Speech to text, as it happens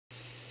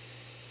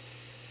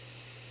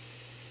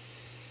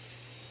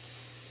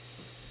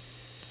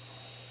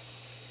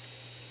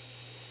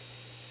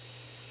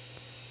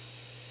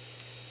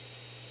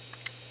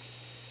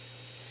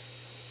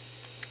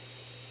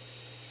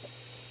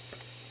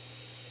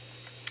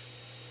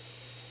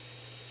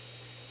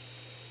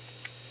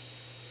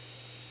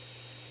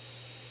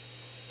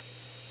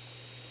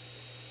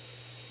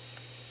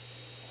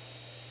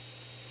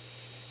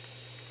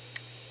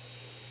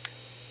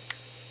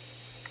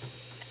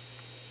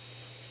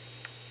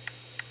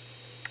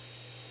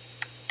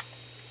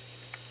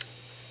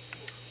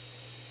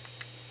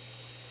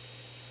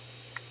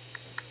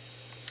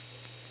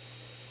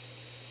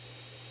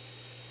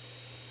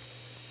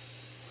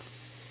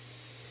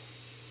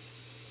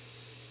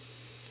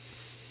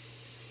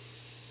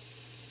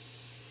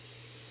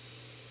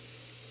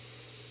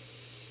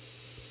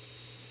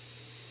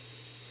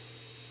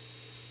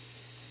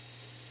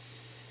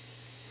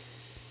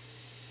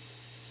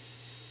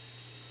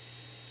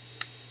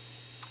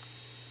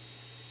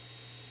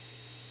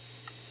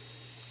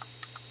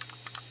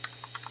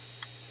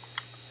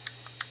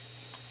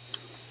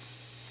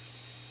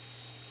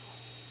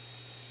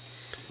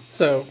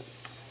So,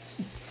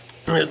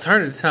 it's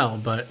hard to tell,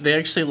 but they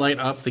actually light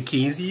up the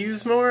keys you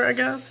use more, I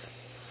guess.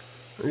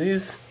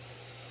 These,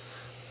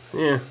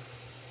 yeah.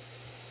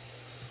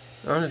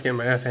 I'm just getting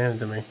my ass handed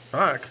to me.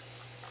 Fuck.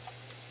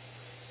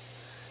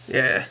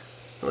 Yeah,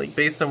 like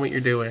based on what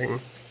you're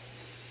doing,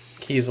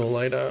 keys will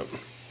light up.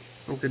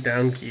 Like the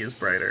down key is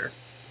brighter.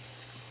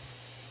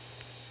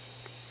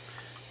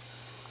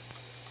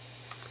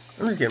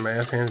 I'm just getting my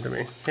ass handed to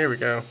me. Here we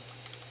go.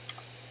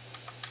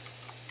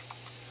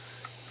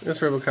 This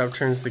Robocop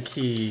turns the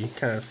key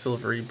kind of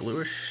silvery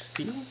bluish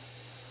steel.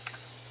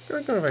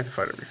 I'm going back to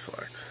fighter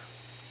reselect.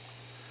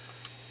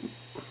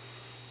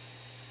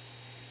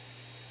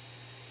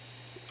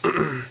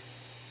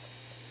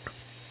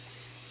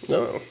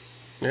 Oh,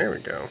 there we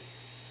go.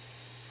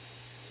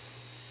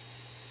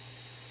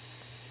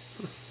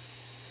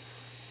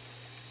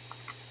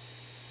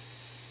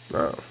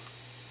 Oh.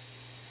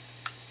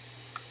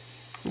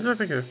 Is that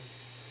like a...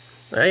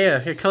 Oh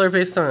yeah, yeah, color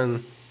based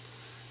on...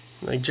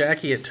 Like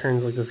Jackie, it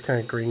turns like this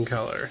kind of green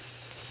color.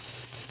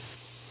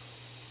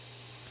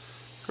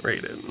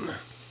 Raiden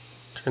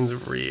turns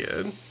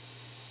red.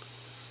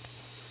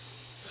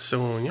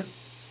 Sonya.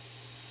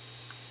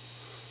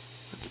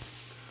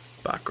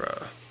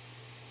 Bakra.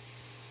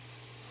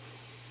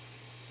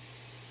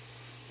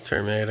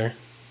 Terminator.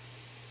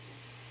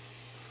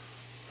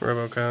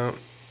 Robocop.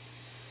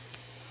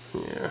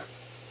 Yeah.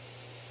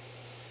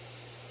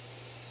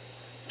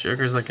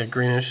 Joker's like a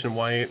greenish and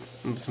white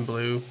and some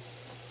blue.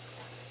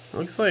 It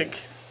looks like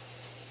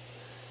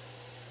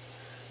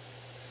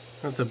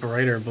that's a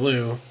brighter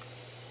blue.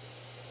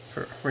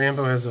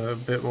 Rambo has a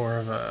bit more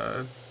of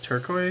a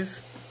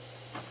turquoise.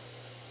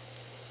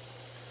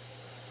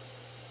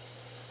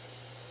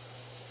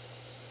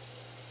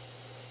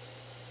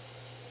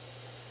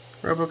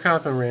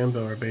 Robocop and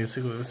Rambo are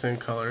basically the same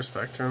color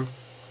spectrum.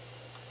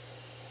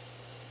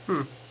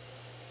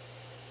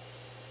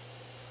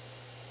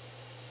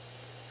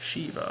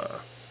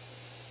 Shiva.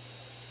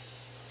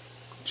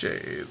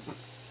 Jade.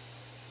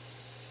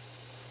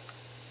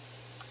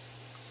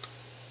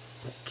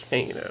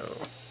 Kano.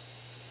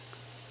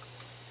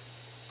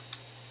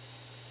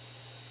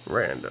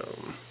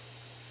 Random.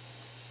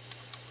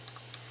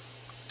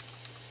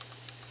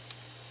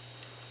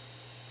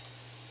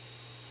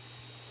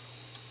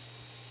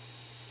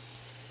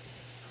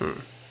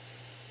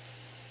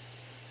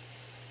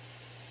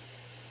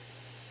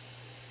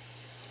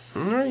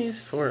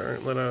 These four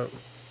aren't lit up.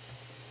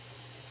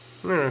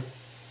 Yeah.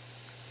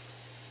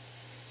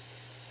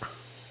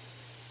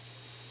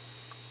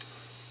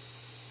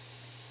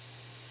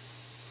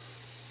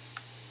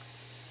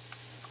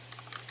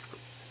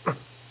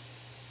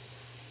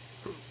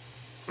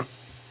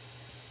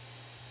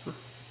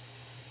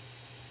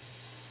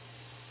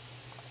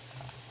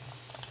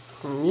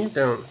 You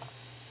don't.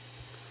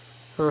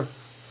 Huh.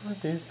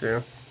 What these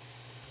do?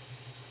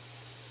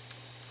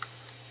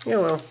 Yeah,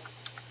 well.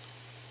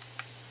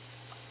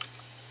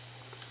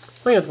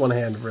 Playing with one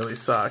hand really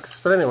sucks.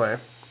 But anyway.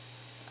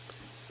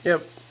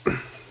 Yep.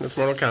 That's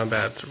Mortal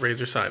Kombat. It's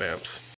Razer Synapse.